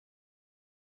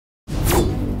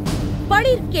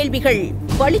பளிர் கேள்விகள்,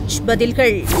 பளிச்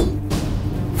பதில்கள்.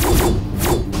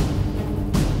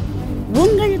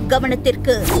 உங்கள்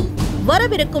கவனத்திற்கு.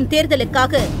 வரவிருக்கும்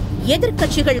தேர்தலுக்காக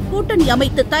எதிர்க்கட்சிகள் கூட்டணி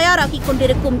அமைத்து தயாராகிக்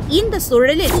கொண்டிருக்கும் இந்த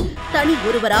சூழலில் தனி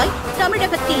ஒருவராய்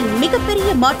தமிழகத்தில் மிகப்பெரிய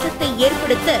மாற்றத்தை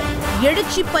ஏற்படுத்த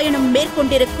எழுச்சி பயணம்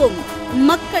மேற்கொண்டிருக்கும்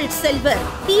மக்கள் செல்வர்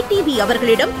டிடிவி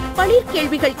அவர்களிடம் பளிர்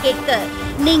கேள்விகள் கேட்க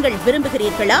நீங்கள்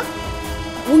விரும்புகிறீர்களா?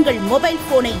 உங்கள் மொபைல்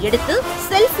போனை எடுத்து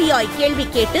செல்ஃபியாய் கேள்வி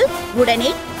கேட்டு உடனே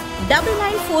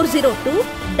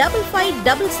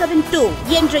 9940255772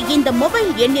 என்ற இந்த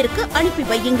மொபைல் எண்ணிற்கு அனுப்பி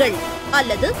வையுங்கள்.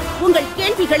 அல்லது உங்கள்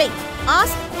கேள்விகளை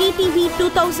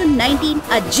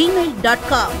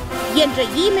asktv2019@gmail.com என்ற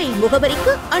இமெயில்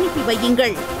முகவரிக்கு அனுப்பி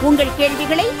வையுங்கள். உங்கள்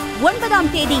கேள்விகளை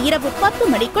 9ஆம் தேதி இரவு 10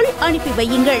 மணிக்குள் அனுப்பி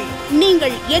வையுங்கள்.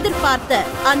 நீங்கள் எதிர்பார்த்த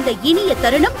அந்த இனிய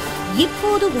தருணம்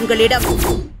இப்போது உங்களிடம்.